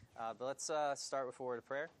But let's start with a word of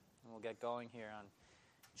prayer, and we'll get going here on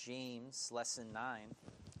James, lesson 9.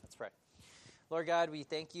 Let's pray. Lord God, we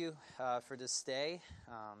thank you for this day.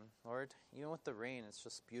 Lord, even with the rain, it's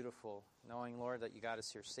just beautiful knowing, Lord, that you got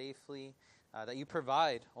us here safely, that you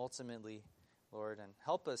provide ultimately, Lord, and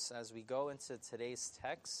help us as we go into today's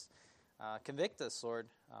text. Convict us, Lord.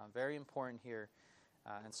 Very important here.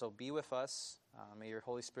 And so be with us. May your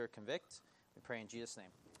Holy Spirit convict. We pray in Jesus'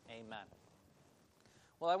 name. Amen.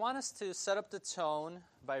 Well, I want us to set up the tone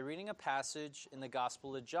by reading a passage in the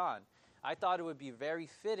Gospel of John. I thought it would be very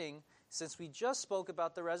fitting since we just spoke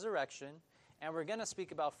about the resurrection, and we're going to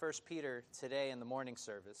speak about 1 Peter today in the morning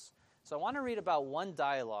service. So I want to read about one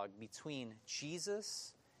dialogue between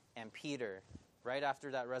Jesus and Peter right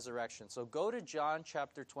after that resurrection. So go to John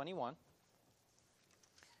chapter 21.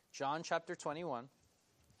 John chapter 21.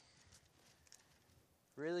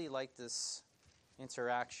 Really like this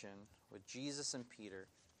interaction with Jesus and Peter.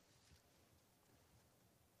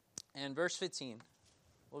 And verse 15,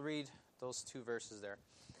 we'll read those two verses there.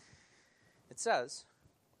 It says,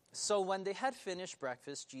 "So when they had finished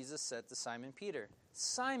breakfast, Jesus said to Simon Peter,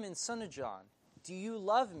 'Simon, son of John, do you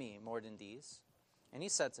love me more than these?' And he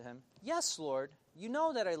said to him, 'Yes, Lord, you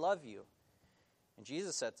know that I love you.' And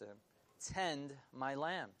Jesus said to him, 'Tend my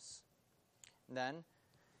lambs.' And then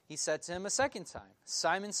he said to him a second time,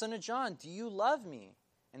 'Simon, son of John, do you love me?'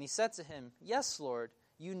 And he said to him, 'Yes, Lord,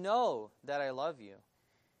 you know that I love you.'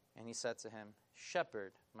 And he said to him,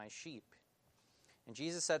 'Shepherd my sheep.' And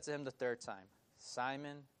Jesus said to him the third time,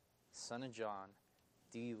 'Simon, son of John,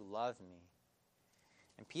 do you love me?'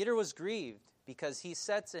 And Peter was grieved because he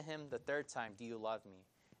said to him the third time, 'Do you love me?'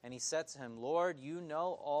 And he said to him, 'Lord, you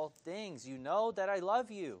know all things. You know that I love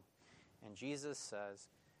you.' And Jesus says,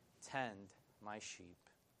 'Tend my sheep.'"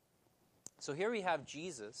 So here we have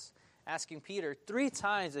Jesus asking Peter 3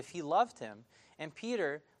 times if he loved him. And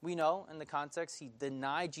Peter, we know in the context, he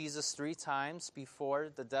denied Jesus 3 times before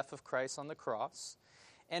the death of Christ on the cross.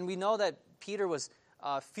 And we know that Peter was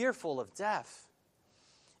fearful of death.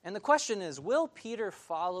 And the question is, will Peter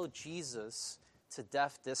follow Jesus to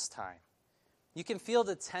death this time? You can feel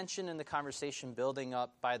the tension in the conversation building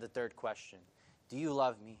up by the third question. Do you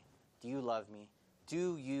love me? Do you love me?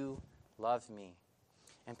 Do you love me?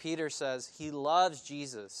 And Peter says he loves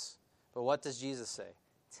Jesus. But what does Jesus say?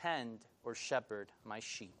 Tend or shepherd my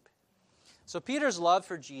sheep. So Peter's love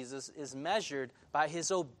for Jesus is measured by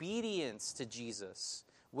his obedience to Jesus.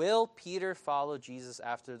 Will Peter follow Jesus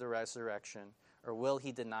after the resurrection, or will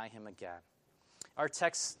he deny him again? Our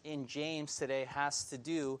text in James today has to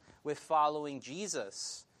do with following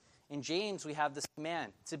Jesus. In James, we have this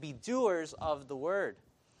command to be doers of the word.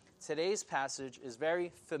 Today's passage is very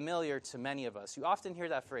familiar to many of us. You often hear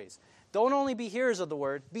that phrase. Don't only be hearers of the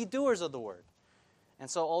word, be doers of the word.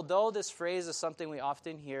 And so although this phrase is something we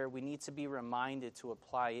often hear, we need to be reminded to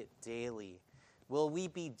apply it daily. Will we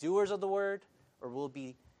be doers of the word, or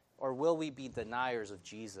will we be deniers of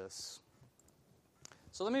Jesus?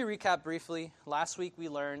 So let me recap briefly. Last week we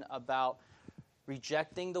learned about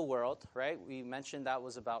rejecting the world, right? We mentioned that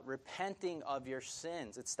was about repenting of your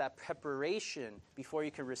sins. It's that preparation before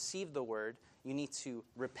you can receive the word. You need to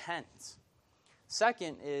repent.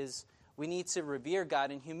 Second is we need to revere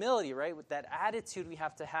God in humility, right? With that attitude we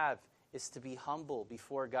have to have is to be humble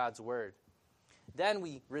before God's word. Then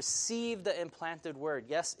we receive the implanted word.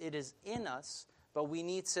 Yes, it is in us, but we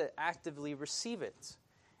need to actively receive it.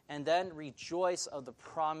 And then rejoice of the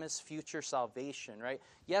promised future salvation, right?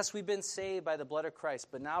 Yes, we've been saved by the blood of Christ,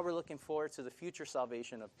 but now we're looking forward to the future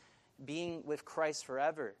salvation of being with Christ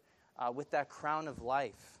forever, with that crown of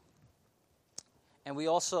life. And we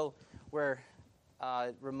also were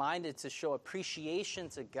reminded to show appreciation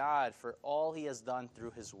to God for all he has done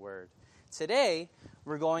through his word. Today,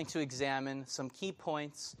 we're going to examine some key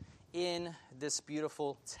points in this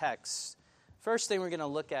beautiful text. First thing we're going to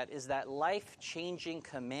look at is that life-changing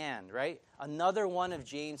command, right? Another one of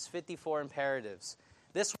James' 54 imperatives.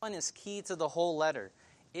 This one is key to the whole letter.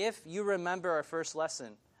 If you remember our first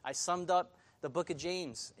lesson, I summed up the book of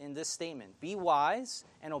James in this statement. Be wise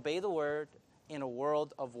and obey the word in a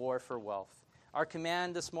world of war for wealth. Our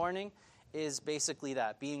command this morning is basically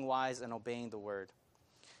that, being wise and obeying the word.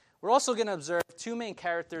 We're also going to observe 2 main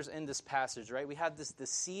characters in this passage, right? We have this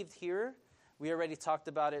deceived hearer. We already talked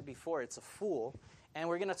about it before. It's a fool. And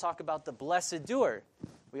we're going to talk about the blessed doer.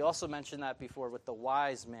 We also mentioned that before with the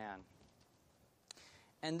wise man.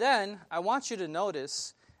 And then I want you to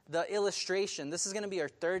notice the illustration. This is going to be our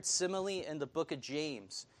third simile in the book of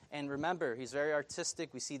James. And remember, he's very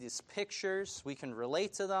artistic. We see these pictures. We can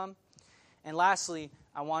relate to them. And lastly,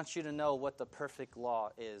 I want you to know what the perfect law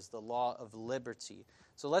is, the law of liberty.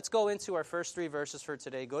 So let's go into our first 3 verses for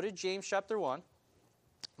today. Go to James chapter 1.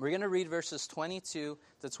 We're going to read verses 22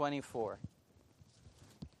 to 24.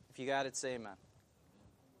 If you got it, say amen.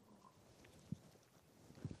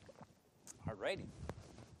 All righty.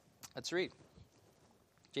 Let's read.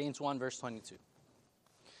 James 1, verse 22.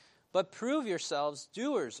 But prove yourselves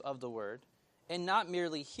doers of the word, and not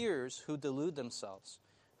merely hearers who delude themselves.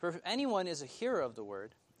 For if anyone is a hearer of the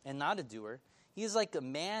word, and not a doer, he is like a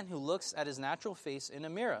man who looks at his natural face in a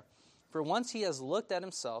mirror. For once he has looked at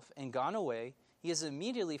himself and gone away, he has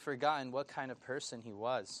immediately forgotten what kind of person he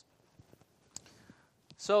was.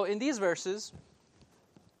 So in these verses,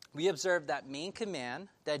 we observe that main command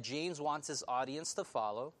that James wants his audience to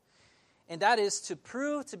follow, and that is to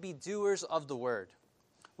prove to be doers of the word.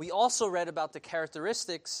 We also read about the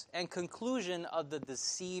characteristics and conclusion of the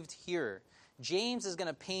deceived hearer. James is going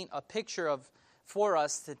to paint a picture for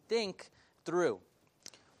us to think through.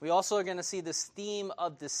 We also are going to see this theme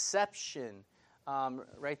of deception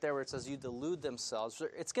right there where it says you delude themselves.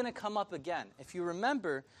 It's going to come up again. If you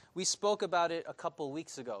remember, we spoke about it a couple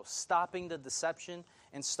weeks ago, stopping the deception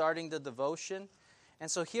and starting the devotion. And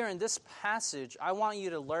so here in this passage, I want you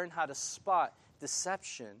to learn how to spot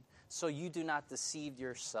deception so you do not deceive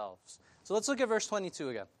yourselves. So let's look at verse 22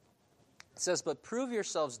 again. It says, but prove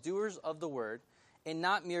yourselves doers of the word, and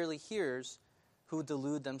not merely hearers who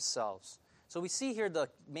delude themselves. So we see here the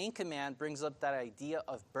main command brings up that idea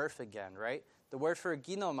of birth again, right? The word for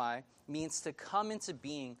ginomai means to come into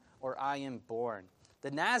being, or I am born.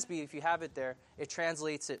 The NASB, if you have it there, it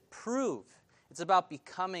translates it prove. It's about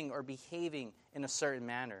becoming or behaving in a certain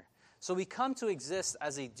manner. So we come to exist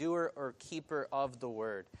as a doer or keeper of the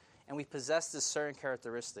word. And we possess this certain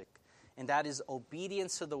characteristic, and that is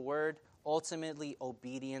obedience to the word, ultimately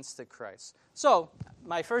obedience to Christ. So,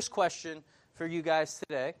 my first question for you guys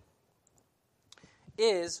today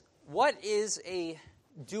is, what is a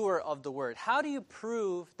doer of the word? How do you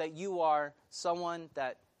prove that you are someone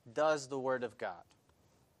that does the word of God?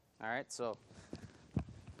 All right, so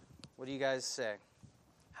what do you guys say?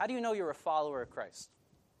 How do you know you're a follower of Christ?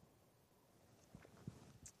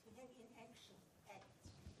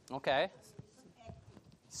 Okay.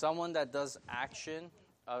 Someone that does action.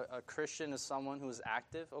 A Christian is someone who is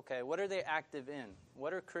active. Okay, what are they active in?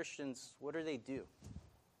 What are Christians, what do they do? To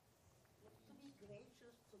be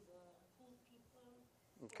gracious to the poor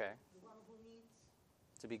people. Okay. The one who needs.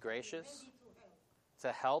 To be gracious. Ready to help.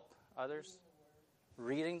 To help others.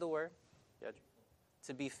 Reading the word. Yeah.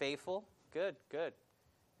 To be faithful. Good, good.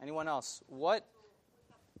 Anyone else? What? So we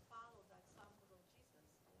have to follow the example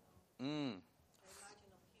of Jesus.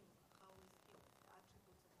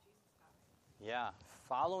 Yeah,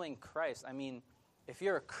 following Christ. I mean, if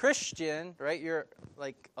you're a Christian, right, you're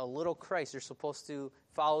like a little Christ. You're supposed to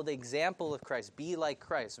follow the example of Christ. Be like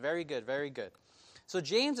Christ. Very good, very good. So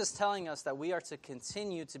James is telling us that we are to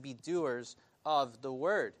continue to be doers of the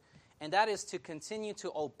word. And that is to continue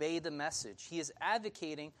to obey the message. He is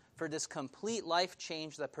advocating for this complete life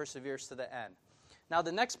change that perseveres to the end. Now,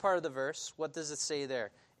 the next part of the verse, what does it say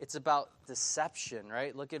there? It's about deception,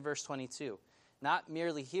 right? Look at verse 22. Not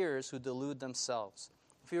merely hearers who delude themselves.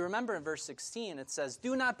 If you remember in verse 16, it says,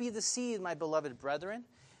 do not be deceived, my beloved brethren.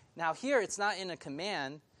 Now here, it's not in a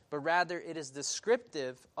command, but rather it is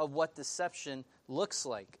descriptive of what deception looks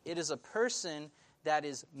like. It is a person that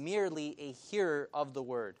is merely a hearer of the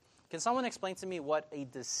word. Can someone explain to me what a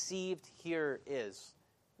deceived hearer is?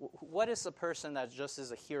 What is a person that just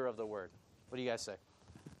is a hearer of the word? What do you guys say?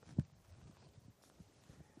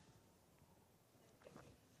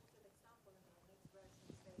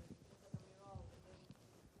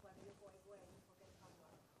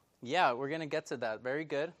 Yeah, we're going to get to that. Very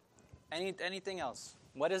good. Anything else?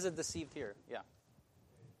 What is a deceived hearer? Yeah.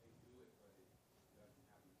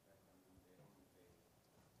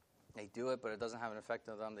 They do it, but it doesn't have an effect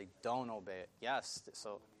on them. They don't obey it. Yes.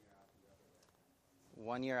 So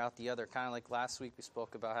 1 year out the other. Kind of like last week we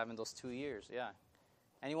spoke about having those 2 years. Yeah.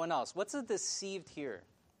 Anyone else? What's a deceived hearer?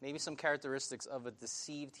 Maybe some characteristics of a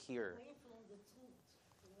deceived hearer. Away from the truth.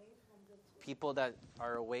 Away from the truth. People that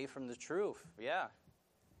are away from the truth. Yeah.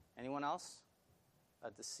 Anyone else?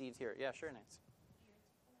 A deceived hearer. Yeah, sure, Nancy.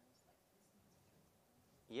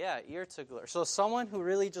 Yeah, ear tickler. So someone who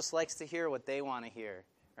really just likes to hear what they want to hear,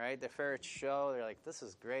 right? Their favorite show, they're like, this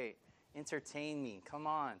is great. Entertain me. Come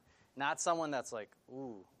on. Not someone that's like,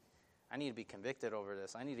 ooh, I need to be convicted over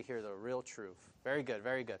this. I need to hear the real truth. Very good,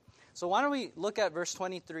 very good. So why don't we look at verse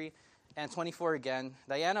 23 and 24 again.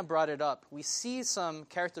 Diana brought it up. We see some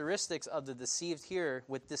characteristics of the deceived hearer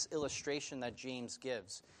with this illustration that James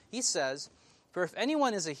gives. He says, for if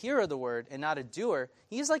anyone is a hearer of the word and not a doer,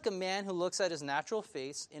 he is like a man who looks at his natural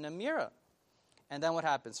face in a mirror. And then what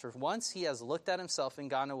happens? For once he has looked at himself and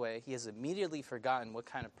gone away, he has immediately forgotten what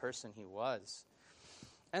kind of person he was.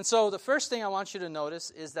 And so the first thing I want you to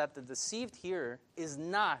notice is that the deceived hearer is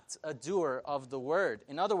not a doer of the word.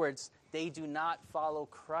 In other words, they do not follow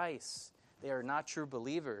Christ. They are not true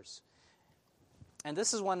believers. And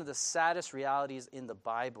this is one of the saddest realities in the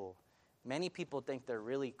Bible. Many people think they're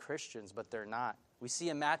really Christians, but they're not. We see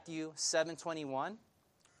in Matthew 7:21,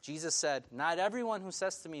 Jesus said, "Not everyone who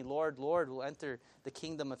says to me, 'Lord, Lord,' will enter the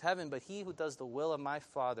kingdom of heaven, but he who does the will of my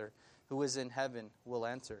Father who is in heaven will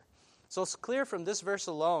enter." So it's clear from this verse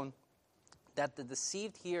alone that the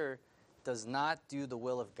deceived hearer does not do the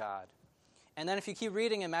will of God. And then if you keep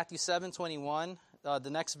reading in Matthew 7:21, the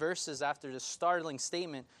next verses after this startling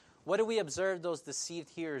statement, what do we observe those deceived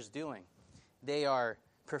hearers doing? They are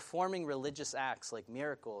performing religious acts like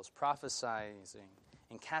miracles, prophesying,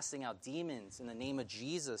 and casting out demons in the name of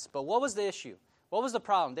Jesus. But what was the issue? What was the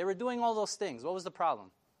problem? They were doing all those things. What was the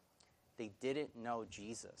problem? They didn't know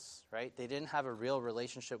Jesus, right? They didn't have a real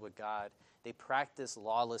relationship with God. They practiced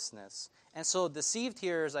lawlessness. And so deceived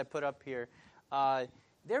hearers I put up here,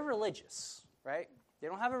 they're religious, right? They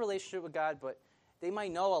don't have a relationship with God, but they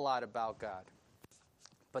might know a lot about God,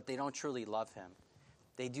 but they don't truly love him.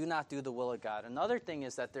 They do not do the will of God. Another thing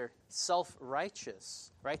is that they're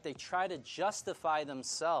self-righteous, right? They try to justify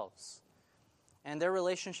themselves. And their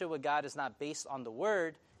relationship with God is not based on the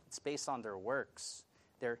word, it's based on their works.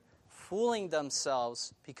 They're fooling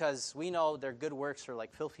themselves because we know their good works are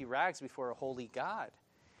like filthy rags before a holy God.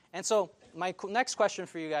 And so my next question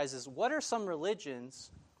for you guys is, what are some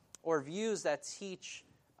religions or views that teach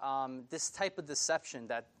this type of deception,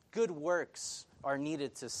 that good works are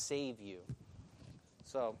needed to save you?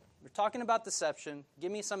 So we're talking about deception.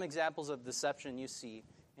 Give me some examples of deception you see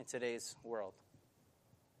in today's world.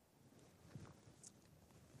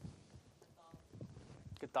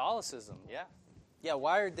 Catholicism, yeah. Yeah,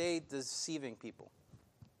 why are they deceiving people?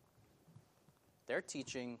 They're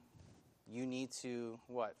teaching you need to,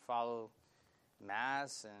 follow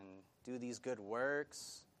Mass and do these good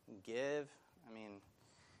works, and give. I mean,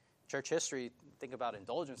 church history, think about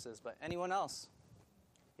indulgences, but anyone else?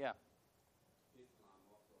 Yeah.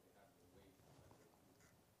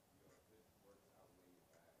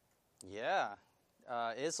 Yeah.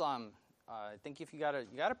 Islam, I think if you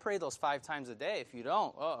gotta pray those 5 times a day. If you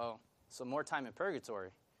don't, some more time in purgatory.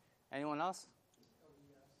 Anyone else?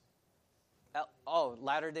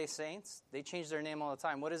 Latter-day Saints. They change their name all the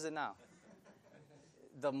time. What is it now?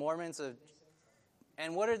 The Mormons of...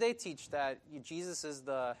 And what do they teach? That Jesus is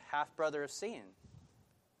the half-brother of Satan.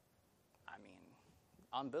 I mean,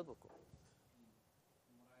 unbiblical.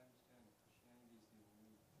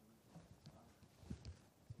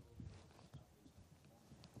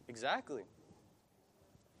 Exactly.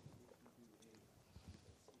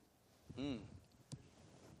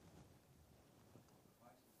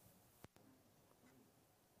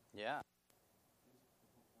 Yeah.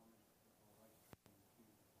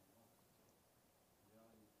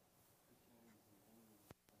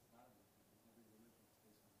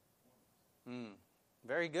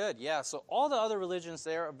 Very good. Yeah, so all the other religions,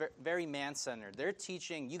 they are very man-centered. They're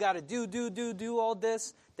teaching, you got to do all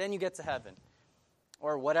this, then you get to heaven.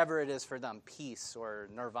 Or whatever it is for them, peace or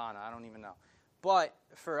nirvana, I don't even know. But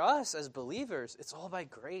for us as believers, it's all by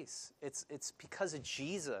grace. It's because of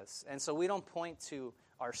Jesus. And so we don't point to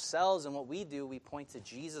ourselves and what we do. We point to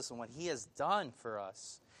Jesus and what he has done for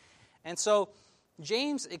us. And so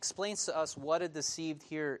James explains to us what a deceived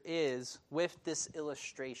hearer is with this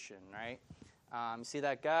illustration, right? You see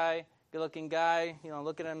that guy, good-looking guy,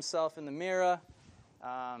 looking at himself in the mirror.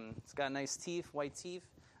 He's got nice teeth, white teeth.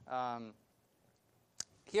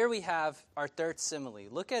 Here we have our third simile.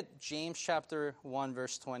 Look at James chapter 1,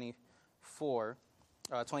 verse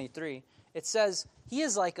 23. It says, he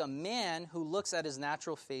is like a man who looks at his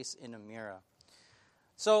natural face in a mirror.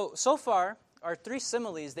 So far, our 3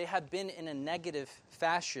 similes, they have been in a negative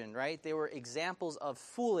fashion, right? They were examples of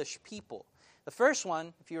foolish people. The first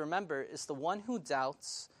one, if you remember, is the one who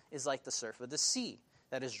doubts is like the surf of the sea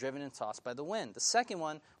that is driven and tossed by the wind. The second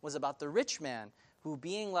one was about the rich man who,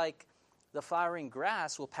 being like the flowering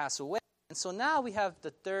grass, will pass away. And so now we have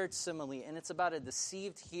the third simile, and it's about a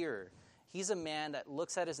deceived hearer. He's a man that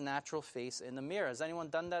looks at his natural face in the mirror. Has anyone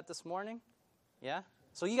done that this morning? Yeah?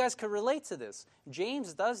 So you guys could relate to this.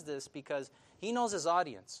 James does this because he knows his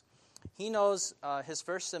audience. He knows his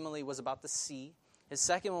first simile was about the sea. His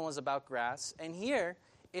second one was about grass. And here,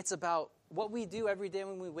 it's about what we do every day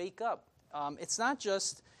when we wake up. It's not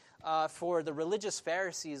just for the religious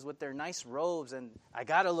Pharisees with their nice robes and I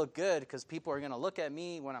got to look good because people are going to look at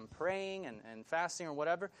me when I'm praying and fasting or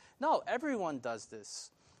whatever. No, everyone does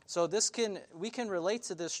this. So we can relate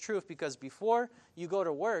to this truth because before you go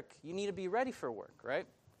to work, you need to be ready for work, right?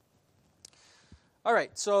 All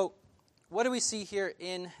right, so what do we see here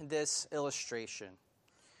in this illustration?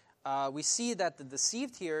 We see that the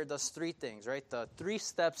deceived here does three things, right? The 3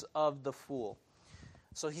 steps of the fool.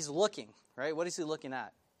 So he's looking, right? What is he looking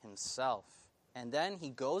at? Himself. And then he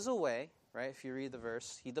goes away, right? If you read the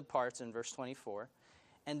verse, he departs in verse 24.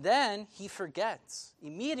 And then he forgets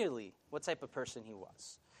immediately what type of person he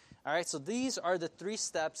was. All right, so these are the 3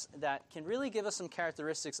 steps that can really give us some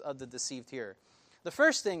characteristics of the deceived hearer. The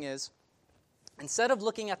first thing is, instead of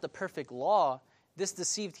looking at the perfect law, this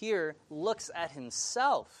deceived hearer looks at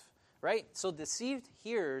himself, right? So deceived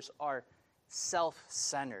hearers are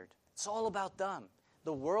self-centered. It's all about them.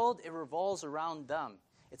 The world, it revolves around them.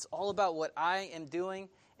 It's all about what I am doing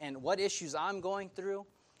and what issues I'm going through.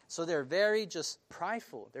 So they're very just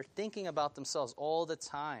prideful. They're thinking about themselves all the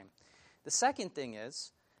time. The second thing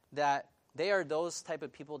is that they are those type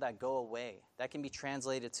of people that go away. That can be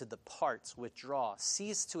translated to depart, withdraw,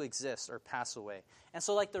 cease to exist, or pass away. And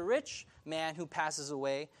so like the rich man who passes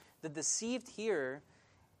away, the deceived hearer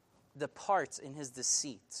departs in his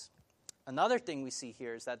deceit. Another thing we see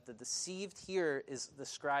here is that the deceived hearer is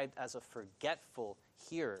described as a forgetful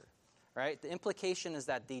hearer, right? The implication is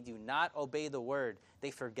that they do not obey the word.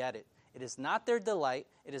 They forget it. It is not their delight.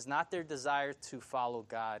 It is not their desire to follow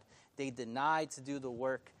God. They deny to do the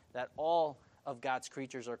work that all of God's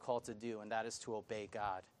creatures are called to do, and that is to obey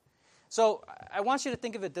God. So I want you to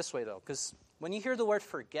think of it this way, though, because when you hear the word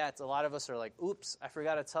forget, a lot of us are like, oops, I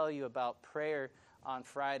forgot to tell you about prayer on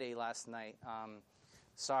Friday last night.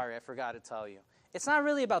 Sorry, I forgot to tell you. It's not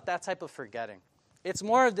really about that type of forgetting. It's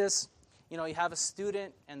more of this, you have a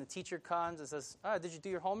student and the teacher comes and says, oh, did you do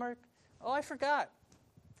your homework? Oh, I forgot.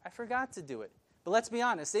 I forgot to do it. But let's be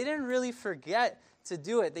honest, they didn't really forget to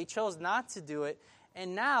do it. They chose not to do it.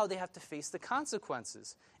 And now they have to face the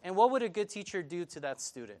consequences. And what would a good teacher do to that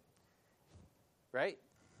student? Right?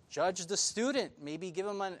 Judge the student. Maybe give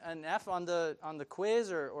them an F on the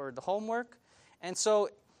quiz or the homework. And so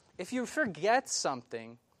if you forget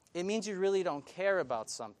something, it means you really don't care about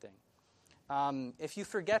something. If you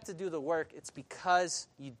forget to do the work, it's because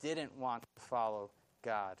you didn't want to follow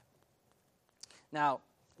God. Now,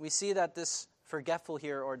 we see that this forgetful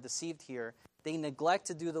here or deceived here, they neglect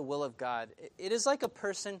to do the will of God. It is like a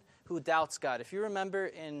person who doubts God. If you remember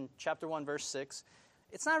in chapter 1, verse 6,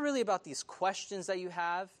 it's not really about these questions that you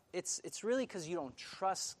have. It's really because you don't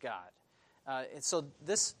trust God. And so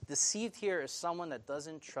this deceived here is someone that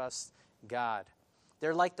doesn't trust God.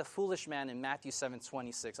 They're like the foolish man in Matthew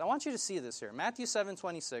 7:26. I want you to see this here. Matthew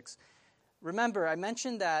 7:26. Remember, I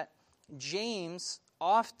mentioned that James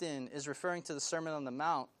often is referring to the Sermon on the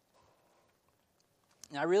Mount.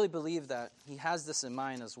 And I really believe that he has this in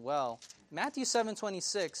mind as well. Matthew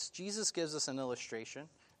 7:26, Jesus gives us an illustration,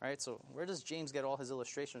 right? So where does James get all his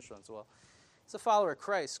illustrations from? Well, he's a follower of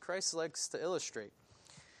Christ. Christ likes to illustrate.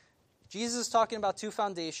 Jesus is talking about 2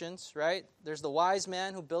 foundations, right? There's the wise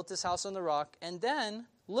man who built his house on the rock. And then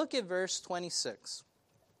look at verse 26.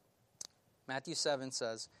 Matthew 7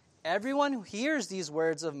 says, everyone who hears these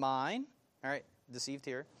words of mine, all right, deceived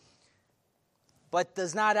here, but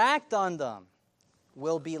does not act on them,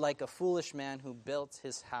 will be like a foolish man who built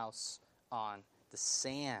his house on the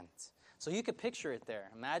sand. So you could picture it there.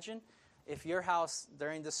 Imagine if your house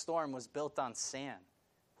during the storm was built on sand.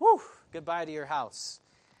 Whew, goodbye to your house.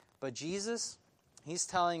 But Jesus, he's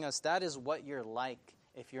telling us that is what you're like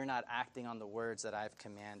if you're not acting on the words that I've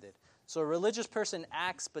commanded. So a religious person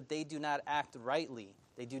acts, but they do not act rightly.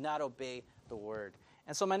 They do not obey the word.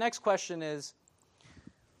 And so my next question is,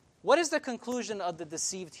 what is the conclusion of the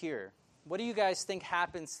deceived here? What do you guys think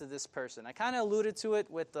happens to this person? I kind of alluded to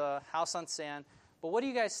it with the house on sand, but what do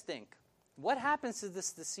you guys think? What happens to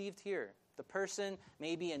this deceived here? The person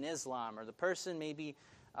maybe in Islam, or the person maybe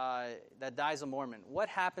that dies a Mormon. What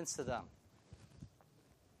happens to them?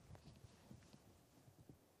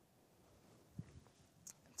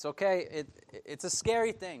 It's okay. It's a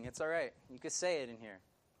scary thing. It's all right. You could say it in here.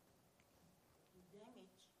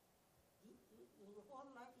 Your whole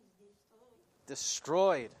life is destroyed.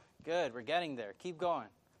 Destroyed. Good. We're getting there. Keep going.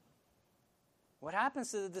 What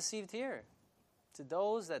happens to the deceived here? To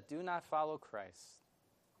those that do not follow Christ?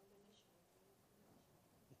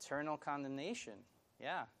 Eternal condemnation.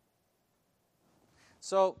 Yeah.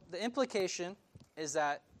 So the implication is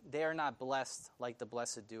that they are not blessed like the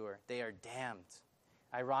blessed doer. They are damned.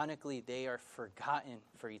 Ironically, they are forgotten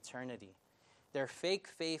for eternity. Their fake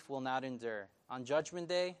faith will not endure. On Judgment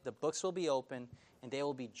Day, the books will be opened, and they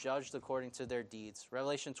will be judged according to their deeds.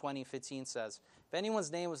 Revelation 20:15 says, if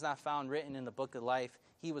anyone's name was not found written in the book of life,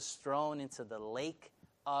 he was thrown into the lake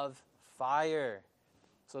of fire.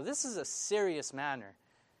 So this is a serious matter.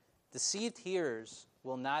 Deceived hearers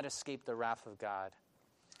will not escape the wrath of God.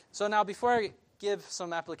 So now, before I give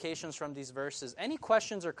some applications from these verses, any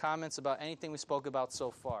questions or comments about anything we spoke about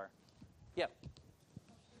so far? Yeah.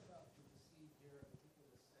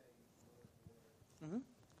 Mm-hmm.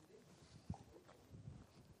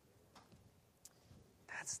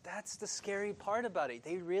 That's the scary part about it.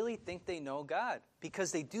 They really think they know God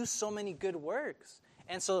because they do so many good works.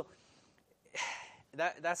 And so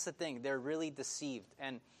that's the thing. They're really deceived.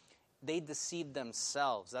 And they deceive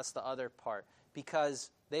themselves. That's the other part.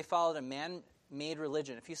 Because they followed a man-made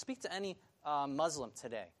religion. If you speak to any Muslim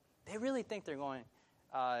today, they really think they're going,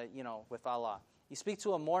 with Allah. You speak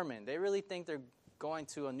to a Mormon, they really think they're going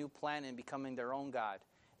to a new planet and becoming their own God.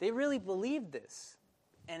 They really believe this.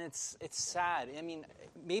 And it's sad. I mean,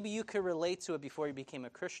 maybe you could relate to it before you became a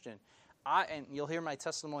Christian. And you'll hear my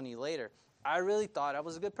testimony later. I really thought I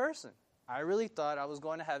was a good person. I really thought I was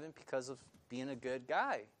going to heaven because of being a good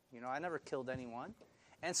guy. I never killed anyone.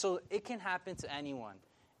 And so it can happen to anyone.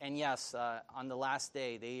 And yes, on the last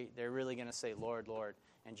day, they're really going to say, Lord, Lord.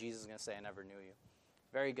 And Jesus is going to say, I never knew you.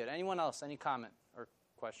 Very good. Anyone else? Any comment or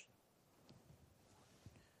question?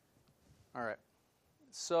 All right.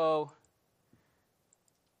 So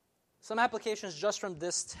some applications just from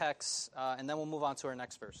this text, and then we'll move on to our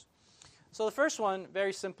next verse. So the first one,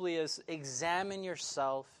 very simply, is examine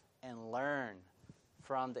yourself and learn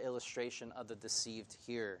from the illustration of the deceived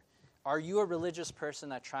hearer. Are you a religious person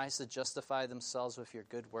that tries to justify themselves with your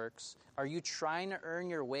good works? Are you trying to earn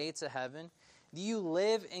your way to heaven? Do you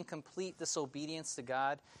live in complete disobedience to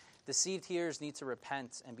God? Deceived hearers need to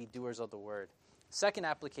repent and be doers of the word. Second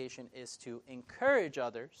application is to encourage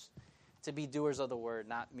others to be doers of the word,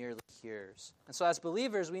 not merely hearers. And so as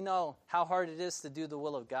believers, we know how hard it is to do the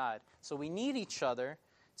will of God. So we need each other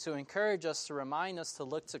to encourage us, to remind us to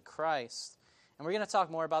look to Christ. And we're going to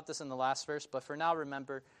talk more about this in the last verse, but for now,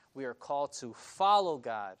 remember, we are called to follow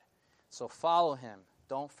God. So follow him.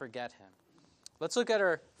 Don't forget him. Let's look at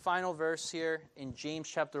our final verse here in James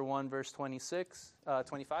chapter 1, verse 25.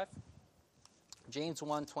 James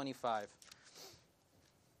 1:25. It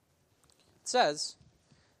says,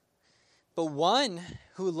 but one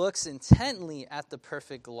who looks intently at the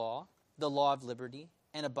perfect law, the law of liberty,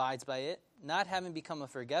 and abides by it, not having become a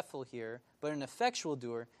forgetful hearer, but an effectual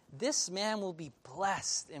doer, this man will be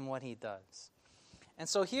blessed in what he does. And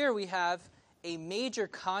so here we have a major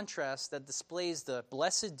contrast that displays the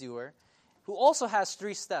blessed doer, who also has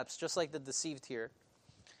 3 steps, just like the deceived hearer.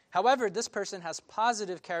 However, this person has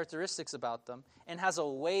positive characteristics about them and has a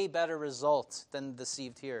way better result than the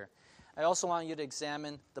deceived hearer. I also want you to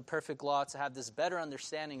examine the perfect law to have this better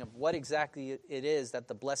understanding of what exactly it is that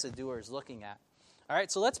the blessed doer is looking at. All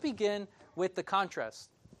right, so let's begin with the contrast.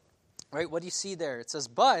 All right, what do you see there? It says,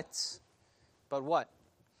 but what?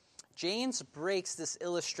 James breaks this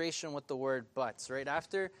illustration with the word but, right?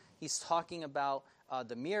 After he's talking about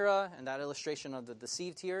the mirror and that illustration of the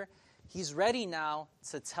deceived hearer, he's ready now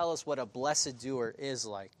to tell us what a blessed doer is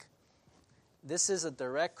like. This is a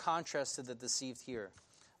direct contrast to the deceived hearer.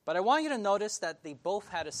 But I want you to notice that they both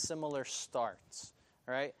had a similar start,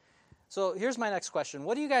 right? So here's my next question.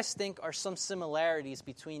 What do you guys think are some similarities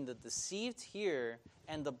between the deceived hearer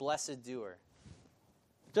and the blessed doer?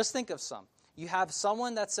 Just think of some. You have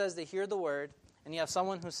someone that says they hear the word, and you have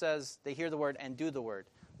someone who says they hear the word and do the word.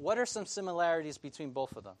 What are some similarities between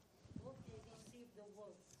both of them? Both receive the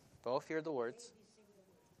word. Both hear the words.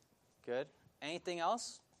 Good. Anything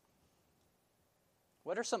else?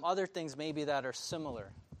 What are some other things maybe that are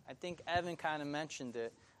similar? I think Evan kind of mentioned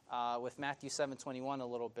it with Matthew 7:21 a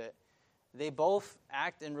little bit. They both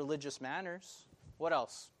act in religious manners. What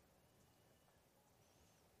else?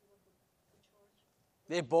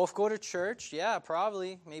 They both go to church. Yeah,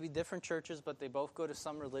 probably. Maybe different churches, but they both go to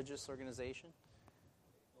some religious organization.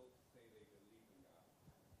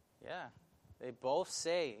 Yeah, they both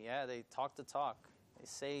say, they talk the talk. They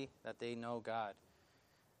say that they know God.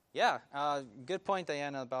 Yeah, good point,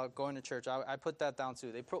 Diana, about going to church. I put that down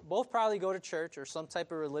too. They both probably go to church or some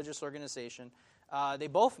type of religious organization. They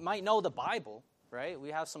both might know the Bible, right? We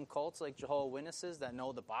have some cults like Jehovah's Witnesses that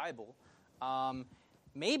know the Bible.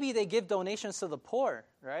 Maybe they give donations to the poor,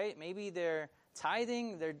 right? Maybe they're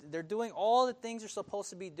tithing. They're doing all the things they're supposed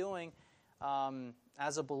to be doing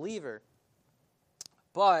as a believer.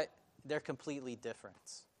 But they're completely different.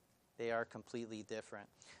 They are completely different.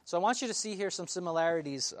 So I want you to see here some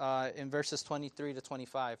similarities in verses 23 to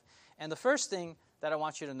 25. And the first thing that I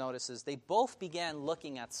want you to notice is they both began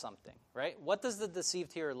looking at something, right? What does the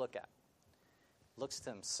deceived hearer look at? Looks to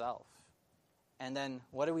himself. And then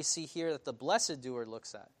what do we see here that the blessed doer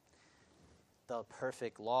looks at? the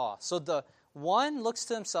perfect law. So the one looks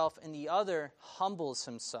to himself and the other humbles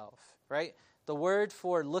himself, right? The word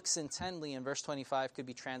for looks intently in verse 25 could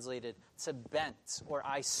be translated to bent or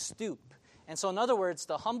I stoop. And so in other words,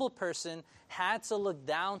 the humble person had to look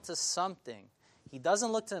down to something. He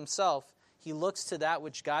doesn't look to himself. He looks to that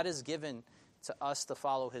which God has given to us to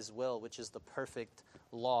follow his will, which is the perfect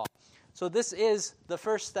law. So this is the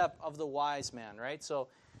first step of the wise man, right? So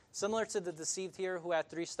similar to the deceived here who had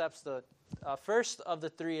 3 steps, the first of the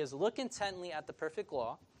 3 is look intently at the perfect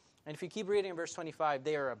law. And if you keep reading in verse 25,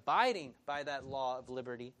 they are abiding by that law of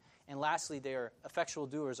liberty. And lastly, they are effectual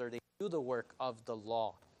doers, or they do the work of the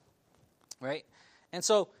law, right? And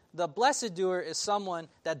so the blessed doer is someone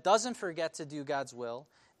that doesn't forget to do God's will.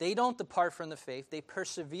 They don't depart from the faith. They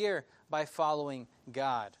persevere by following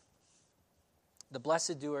God. The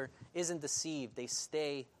blessed doer isn't deceived. They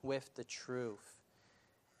stay with the truth.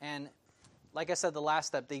 And like I said, the last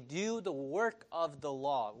step, they do the work of the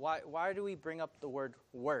law. Why do we bring up the word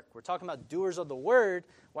work? We're talking about doers of the word.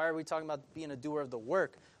 Why are we talking about being a doer of the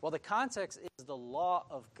work? Well, the context is the law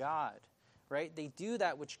of God, right? They do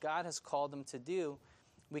that which God has called them to do.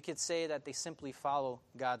 We could say that they simply follow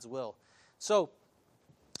God's will. So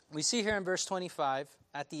we see here in verse 25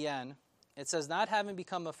 at the end, it says, not having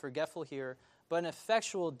become a forgetful hearer, but an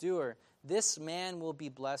effectual doer, this man will be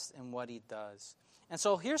blessed in what he does. And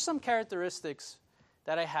so here's some characteristics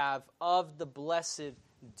that I have of the blessed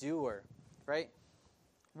doer, right?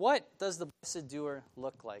 What does the blessed doer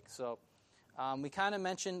look like? So we kind of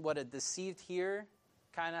mentioned what a deceived hearer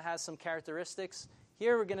kind of has some characteristics.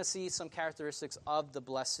 Here we're going to see some characteristics of the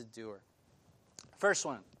blessed doer. First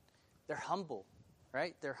one, they're humble,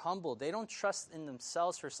 right? They're humble. They don't trust in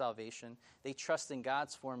themselves for salvation. They trust in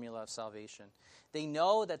God's formula of salvation. They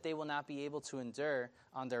know that they will not be able to endure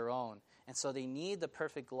on their own. And so they need the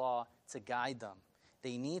perfect law to guide them.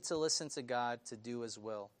 They need to listen to God to do his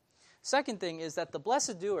will. Second thing is that the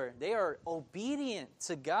blessed doer, they are obedient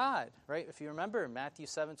to God, right? If you remember Matthew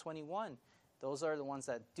 7:21, those are the ones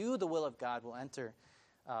that do the will of God will enter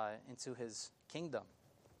into his kingdom.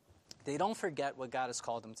 They don't forget what God has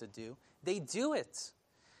called them to do. They do it.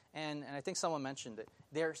 And I think someone mentioned it.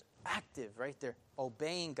 They're active, right? They're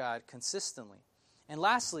obeying God consistently. And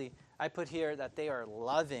lastly, I put here that they are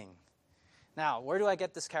loving. Now, where do I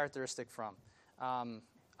get this characteristic from? I'm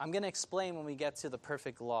going to explain when we get to the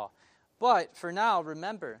perfect law. But for now,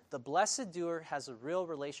 remember, the blessed doer has a real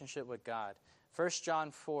relationship with God. 1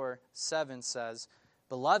 John 4:7 says,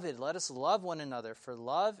 Beloved, let us love one another, for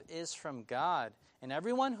love is from God. And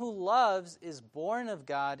everyone who loves is born of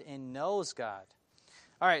God and knows God.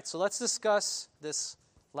 All right, so let's discuss this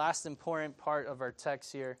last important part of our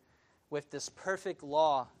text here with this perfect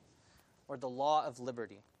law, or the law of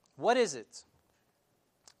liberty. What is it?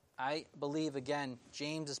 I believe, again,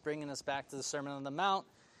 James is bringing us back to the Sermon on the Mount.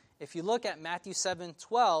 If you look at Matthew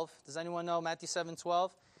 7:12, does anyone know Matthew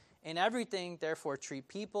 7:12? In everything, therefore, treat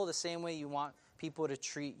people the same way you want people to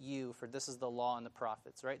treat you, for this is the law and the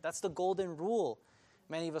prophets, right? That's the golden rule.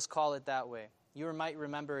 Many of us call it that way. You might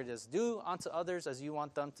remember it as do unto others as you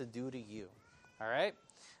want them to do to you, all right?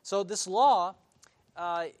 So this law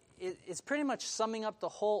is pretty much summing up the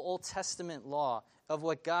whole Old Testament law of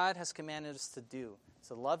what God has commanded us to do.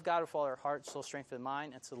 To love God with all our heart, soul, strength, and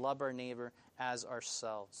mind, and to love our neighbor as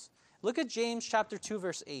ourselves. Look at James chapter 2,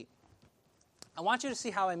 verse 8. I want you to see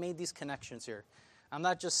how I made these connections here. I'm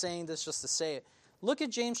not just saying this just to say it. Look at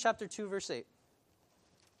James chapter 2, verse 8.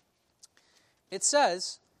 It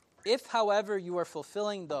says, If, however, you are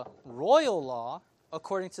fulfilling the royal law,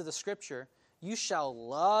 according to the scripture, you shall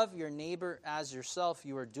love your neighbor as yourself,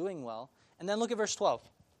 you are doing well. And then look at verse 12.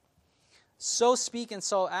 So speak and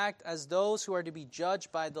so act as those who are to be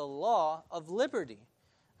judged by the law of liberty.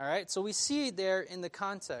 All right, so we see there in the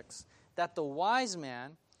context that the wise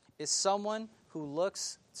man is someone who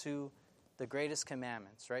looks to the greatest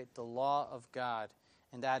commandments, right? The law of God.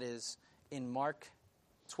 And that is in Mark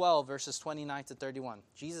 12, verses 29 to 31.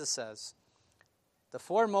 Jesus says, The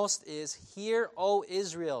foremost is, Hear, O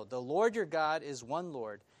Israel, the Lord your God is one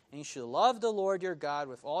Lord, and you should love the Lord your God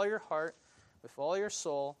with all your heart, with all your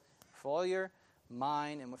soul, with all your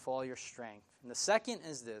mind, and with all your strength. And the second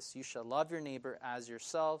is this, you shall love your neighbor as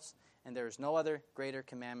yourselves, and there is no other greater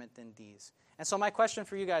commandment than these. And so my question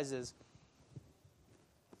for you guys is,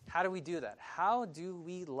 how do we do that? How do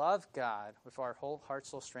we love God with our whole heart,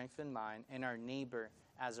 soul, strength, and mind, and our neighbor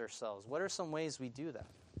as ourselves? What are some ways we do that?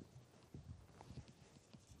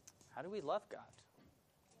 How do we love God?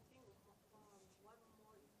 I think one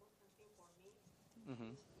more important thing for me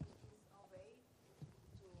is obey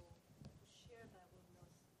to share that with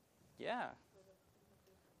us. Yeah.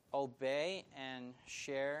 Obey and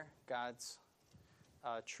share God's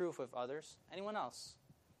truth with others? Anyone else?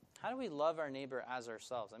 How do we love our neighbor as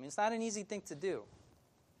ourselves? I mean, it's not an easy thing to do,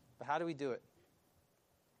 but how do we do it?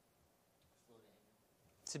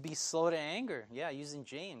 To be slow to anger. Yeah, using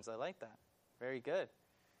James. I like that. Very good.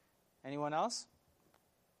 Anyone else?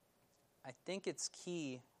 I think it's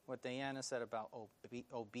key what Diana said about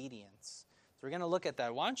obedience. So we're going to look at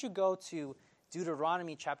that. Why don't you go to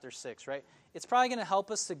Deuteronomy chapter 6, right? It's probably going to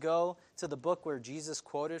help us to go to the book where Jesus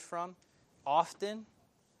quoted from often,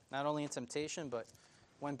 not only in temptation, but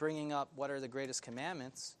when bringing up what are the greatest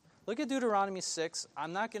commandments. Look at Deuteronomy 6.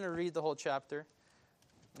 I'm not going to read the whole chapter.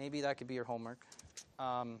 Maybe that could be your homework.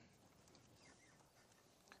 But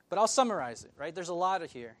I'll summarize it, right? There's a lot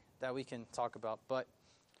of here that we can talk about. But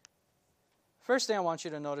first thing I want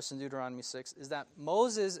you to notice in Deuteronomy 6 is that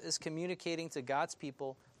Moses is communicating to God's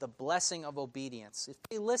people the blessing of obedience. If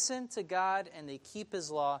they listen to God and they keep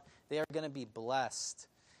his law, they are going to be blessed.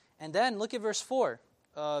 And then look at verse 4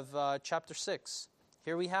 of chapter 6.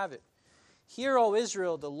 Here we have it. Hear, O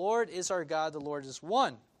Israel, the Lord is our God, the Lord is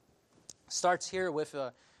one. Starts here with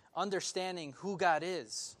understanding who God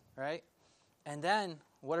is, right? And then,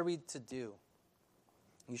 what are we to do?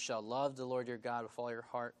 You shall love the Lord your God with all your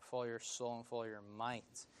heart, with all your soul, and with all your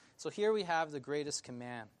might. So here we have the greatest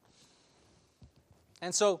command.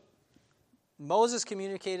 And so, Moses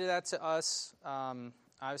communicated that to us.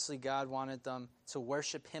 Obviously, God wanted them to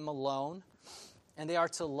worship him alone. And they are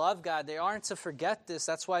to love God. They aren't to forget this.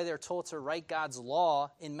 That's why they're told to write God's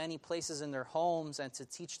law in many places in their homes and to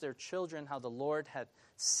teach their children how the Lord had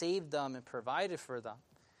saved them and provided for them.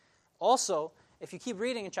 Also, if you keep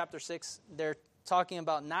reading in chapter 6, they're talking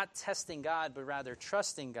about not testing God, but rather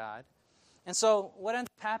trusting God. And so what ends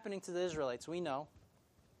up happening to the Israelites? We know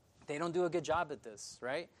they don't do a good job at this,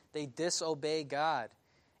 right? They disobey God.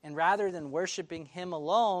 And rather than worshiping him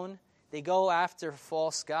alone, they go after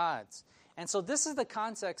false gods. And so this is the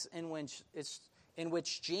context in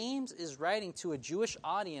which James is writing to a Jewish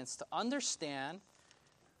audience to understand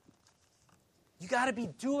you got to be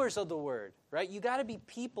doers of the word, right? You got to be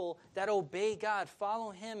people that obey God, follow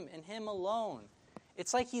him and him alone.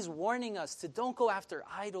 It's like he's warning us to don't go after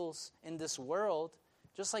idols in this world,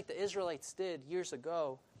 just like the Israelites did years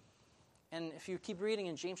ago. And if you keep reading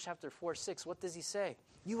in James chapter 4, 6, what does he say?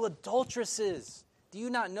 You adulteresses! Do you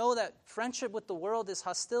not know that friendship with the world is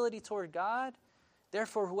hostility toward God?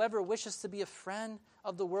 Therefore, whoever wishes to be a friend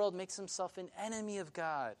of the world makes himself an enemy of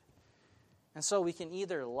God. And so we can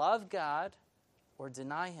either love God or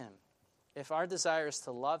deny him. If our desire is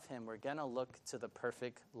to love him, we're going to look to the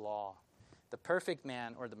perfect law. The perfect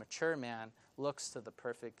man or the mature man looks to the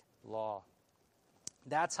perfect law.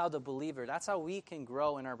 That's how that's how we can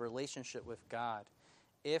grow in our relationship with God,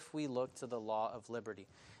 if we look to the law of liberty.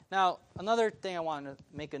 Now, another thing I want to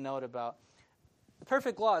make a note about, the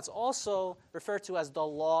perfect law, it's also referred to as the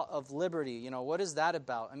law of liberty. You know, what is that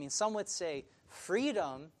about? I mean, some would say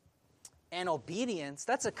freedom and obedience,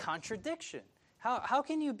 that's a contradiction. How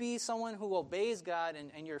can you be someone who obeys God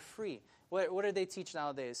and you're free? What do they teach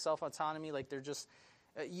nowadays? Self-autonomy? Like they're just,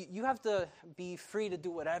 you have to be free to do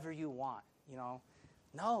whatever you want, you know?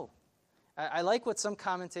 No. I like what some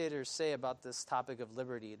commentators say about this topic of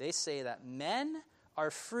liberty. They say that men are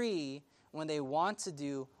free when they want to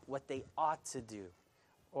do what they ought to do.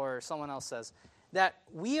 Or someone else says that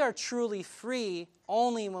we are truly free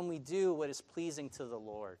only when we do what is pleasing to the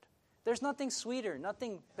Lord. There's nothing sweeter,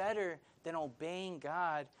 nothing better than obeying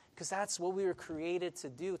God, because that's what we were created to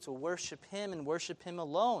do, to worship him and worship him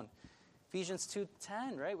alone. Ephesians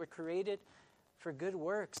 2:10, right? We're created for good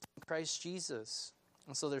works in Christ Jesus.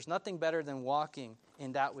 And so there's nothing better than walking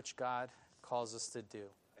in that which God calls us to do.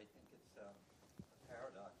 I think it's a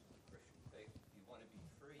paradox in the Christian faith. If you want to be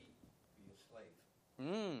free, be a slave. If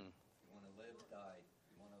you want to live, die. If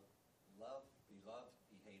you want to love, be loved,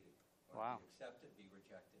 be hated. Or Wow. be accepted, be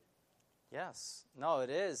rejected. Yes. No, it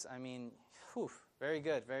is. I mean, very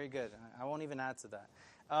good, very good. I won't even add to that.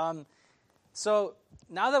 So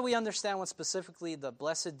now that we understand what specifically the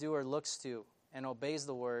blessed doer looks to and obeys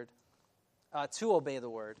the word, to obey the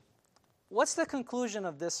word, what's the conclusion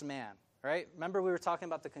of this man, right? Remember we were talking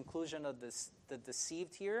about the conclusion of the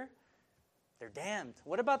deceived here? They're damned.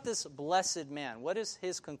 What about this blessed man? What is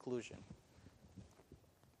his conclusion?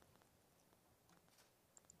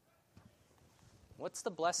 What's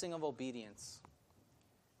the blessing of obedience?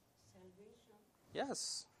 Salvation.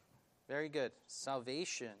 Yes. Very good.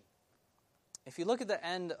 Salvation. If you look at the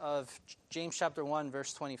end of James chapter 1,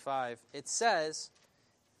 verse 25, it says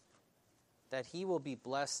that he will be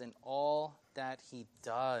blessed in all that he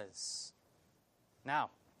does.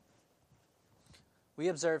 Now, we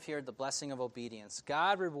observe here the blessing of obedience.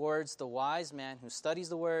 God rewards the wise man who studies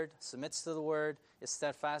the word, submits to the word, is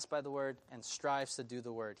steadfast by the word, and strives to do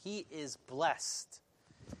the word. He is blessed.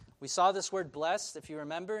 We saw this word blessed, if you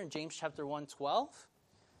remember, in James chapter 1:12.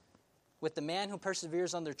 With the man who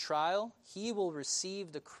perseveres under trial, he will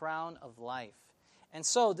receive the crown of life. And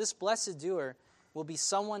so this blessed doer will be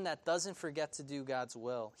someone that doesn't forget to do God's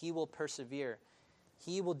will. He will persevere.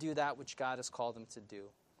 He will do that which God has called him to do.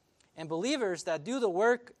 And believers that do the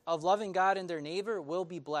work of loving God and their neighbor will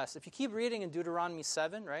be blessed. If you keep reading in Deuteronomy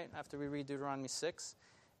 7, right, after we read Deuteronomy 6,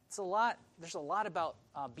 there's a lot about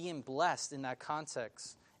being blessed in that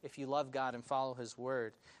context if you love God and follow his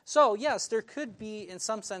word. So, yes, there could be, in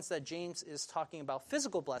some sense, that James is talking about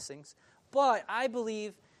physical blessings, but I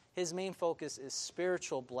believe his main focus is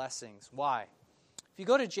spiritual blessings. Why? If you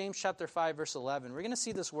go to James chapter 5, verse 11, we're going to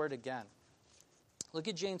see this word again. Look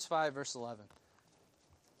at James 5, verse 11.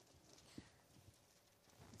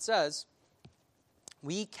 It says,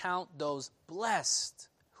 "We count those blessed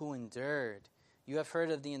who endured. You have heard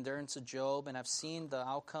of the endurance of Job and have seen the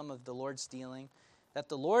outcome of the Lord's dealing, that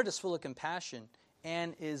the Lord is full of compassion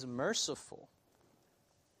and is merciful."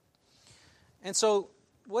 And so,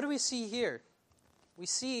 what do we see here? We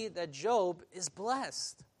see that Job is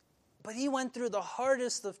blessed. But he went through the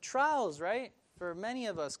hardest of trials, right? For many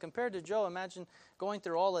of us, compared to Job, imagine going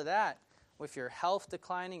through all of that with your health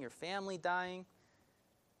declining, your family dying.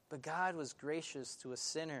 But God was gracious to a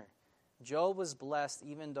sinner. Job was blessed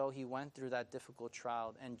even though he went through that difficult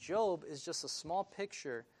trial. And Job is just a small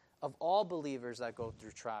picture of all believers that go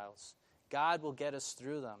through trials. God will get us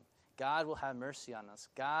through them. God will have mercy on us.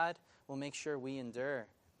 God will make sure we endure,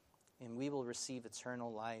 and we will receive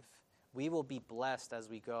eternal life. We will be blessed as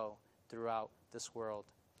we go throughout this world.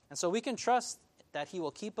 And so we can trust that he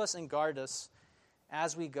will keep us and guard us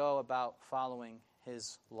as we go about following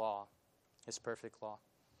his law, his perfect law.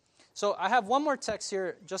 So I have one more text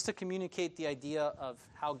here just to communicate the idea of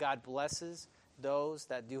how God blesses those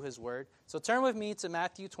that do his word. So turn with me to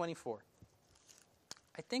Matthew 24.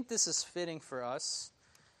 I think this is fitting for us.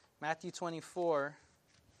 Matthew 24,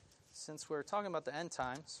 since we're talking about the end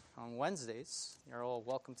times on Wednesdays, you're all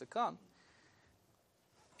welcome to come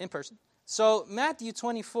in person. So Matthew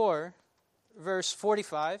 24, verse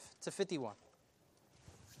 45 to 51.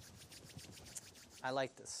 I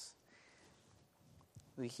like this.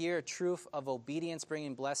 We hear a truth of obedience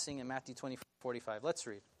bringing blessing in Matthew 20:45. Let's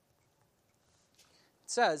read.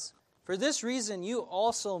 It says, "For this reason you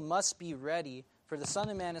also must be ready, for the Son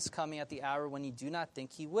of Man is coming at the hour when you do not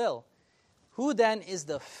think he will. Who then is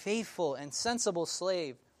the faithful and sensible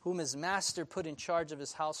slave whom his master put in charge of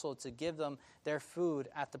his household to give them their food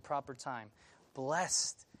at the proper time?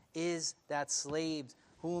 Blessed is that slave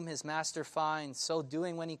whom his master finds so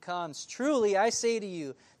doing when he comes. Truly, I say to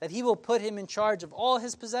you that he will put him in charge of all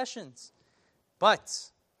his possessions.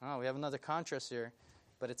 But," we have another contrast here,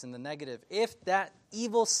 but it's in the negative. "If that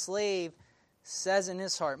evil slave says in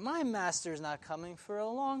his heart, 'My master is not coming for a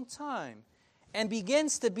long time,' and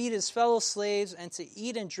begins to beat his fellow slaves and to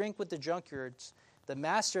eat and drink with the drunkards, the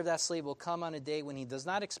master of that slave will come on a day when he does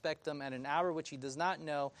not expect them, at an hour which he does not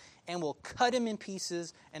know, and will cut him in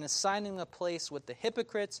pieces and assign him a place with the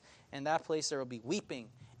hypocrites. In that place there will be weeping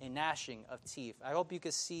and gnashing of teeth." I hope you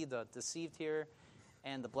can see the deceived here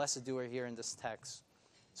and the blessed doer here in this text.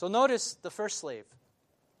 So notice the first slave.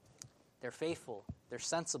 They're faithful. They're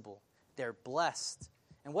sensible. They're blessed.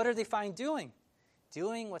 And what are they find doing?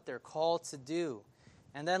 Doing what they're called to do.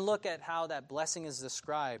 And then look at how that blessing is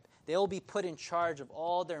described. They will be put in charge of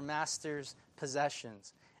all their master's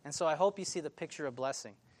possessions. And so I hope you see the picture of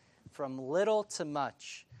blessing. From little to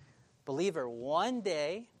much. Believer, one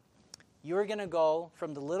day you're going to go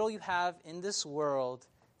from the little you have in this world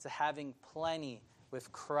to having plenty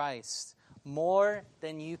with Christ. More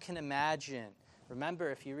than you can imagine.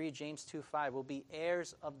 Remember, if you read James 2:5, we'll be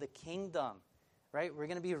heirs of the kingdom. Right? We're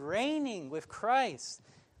going to be reigning with Christ.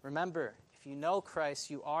 Remember, if you know Christ,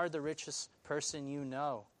 you are the richest person you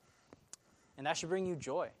know. And that should bring you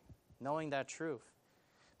joy, knowing that truth.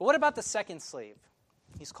 But what about the second slave?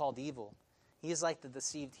 He's called evil. He is like the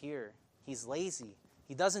deceived here. He's lazy.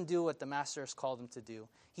 He doesn't do what the master has called him to do.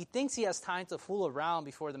 He thinks he has time to fool around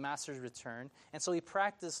before the master's return, and so he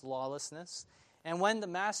practices lawlessness. And when the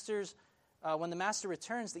master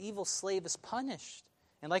returns, the evil slave is punished.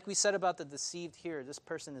 And like we said about the deceived here, this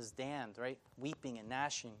person is damned, right? Weeping and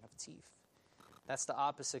gnashing of teeth. That's the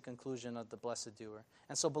opposite conclusion of the blessed doer.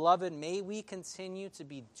 And so, beloved, may we continue to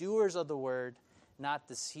be doers of the word, not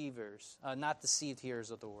deceivers, not deceived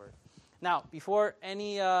hearers of the word. Now, before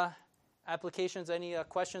any applications, any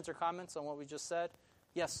questions or comments on what we just said?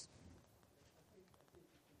 Yes? I think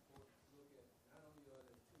it's important to look at not only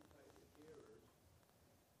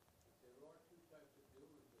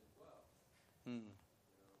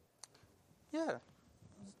Yeah.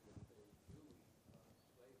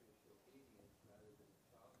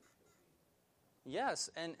 Yes,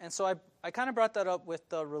 and so I kind of brought that up with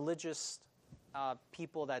the religious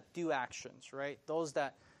people that do actions, right? Those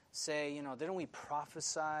that say, didn't we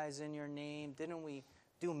prophesize in your name? Didn't we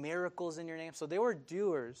do miracles in your name? So they were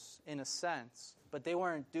doers in a sense, but they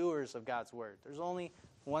weren't doers of God's word. There's only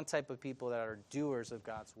one type of people that are doers of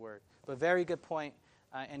God's word. But very good point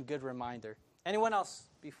and good reminder. Anyone else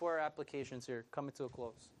before our applications here coming to a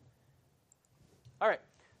close? All right,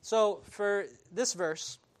 so for this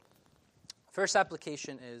verse, first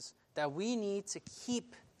application is that we need to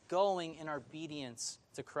keep going in our obedience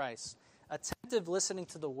to Christ. Attentive listening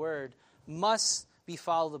to the word must be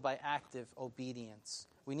followed by active obedience.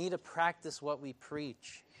 We need to practice what we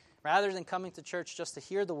preach. Rather than coming to church just to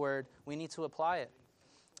hear the word, we need to apply it.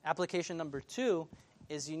 Application number 2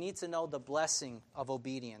 is you need to know the blessing of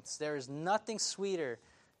obedience. There is nothing sweeter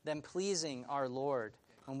than pleasing our Lord.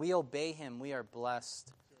 When we obey him, we are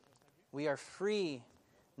blessed. We are free,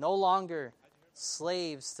 no longer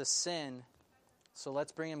slaves to sin. So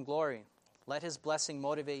let's bring him glory. Let his blessing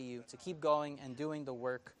motivate you to keep going and doing the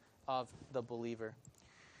work of the believer.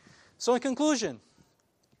 So in conclusion,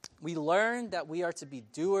 we learn that we are to be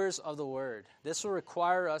doers of the word. This will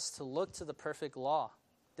require us to look to the perfect law.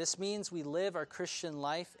 This means we live our Christian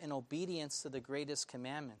life in obedience to the greatest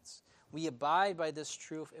commandments. We abide by this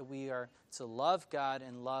truth and we are to love God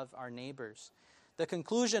and love our neighbors. The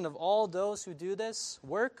conclusion of all those who do this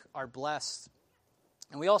work are blessed.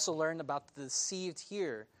 And we also learn about the deceived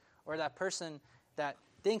here, or that person that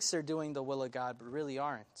thinks they're doing the will of God but really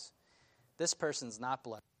aren't. This person's not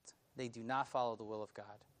blessed. They do not follow the will of God.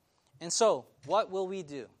 And so, what will we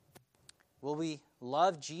do? Will we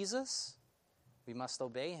love Jesus? We must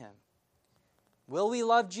obey him. Will we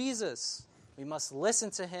love Jesus? We must listen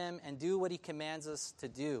to him and do what he commands us to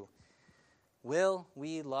do. Will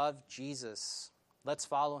we love Jesus? Let's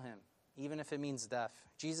follow him, even if it means death.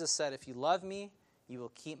 Jesus said, if you love me, you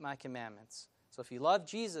will keep my commandments. So if you love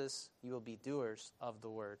Jesus, you will be doers of the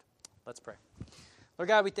word. Let's pray. Lord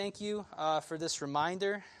God, we thank you for this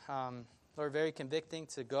reminder. Lord, very convicting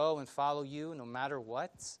to go and follow you no matter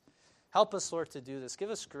what. Help us, Lord, to do this. Give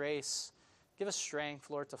us grace. Give us strength,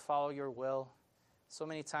 Lord, to follow your will. So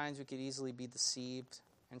many times we could easily be deceived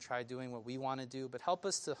and try doing what we want to do, but help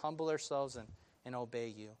us to humble ourselves and obey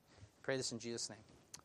you. Pray this in Jesus' name.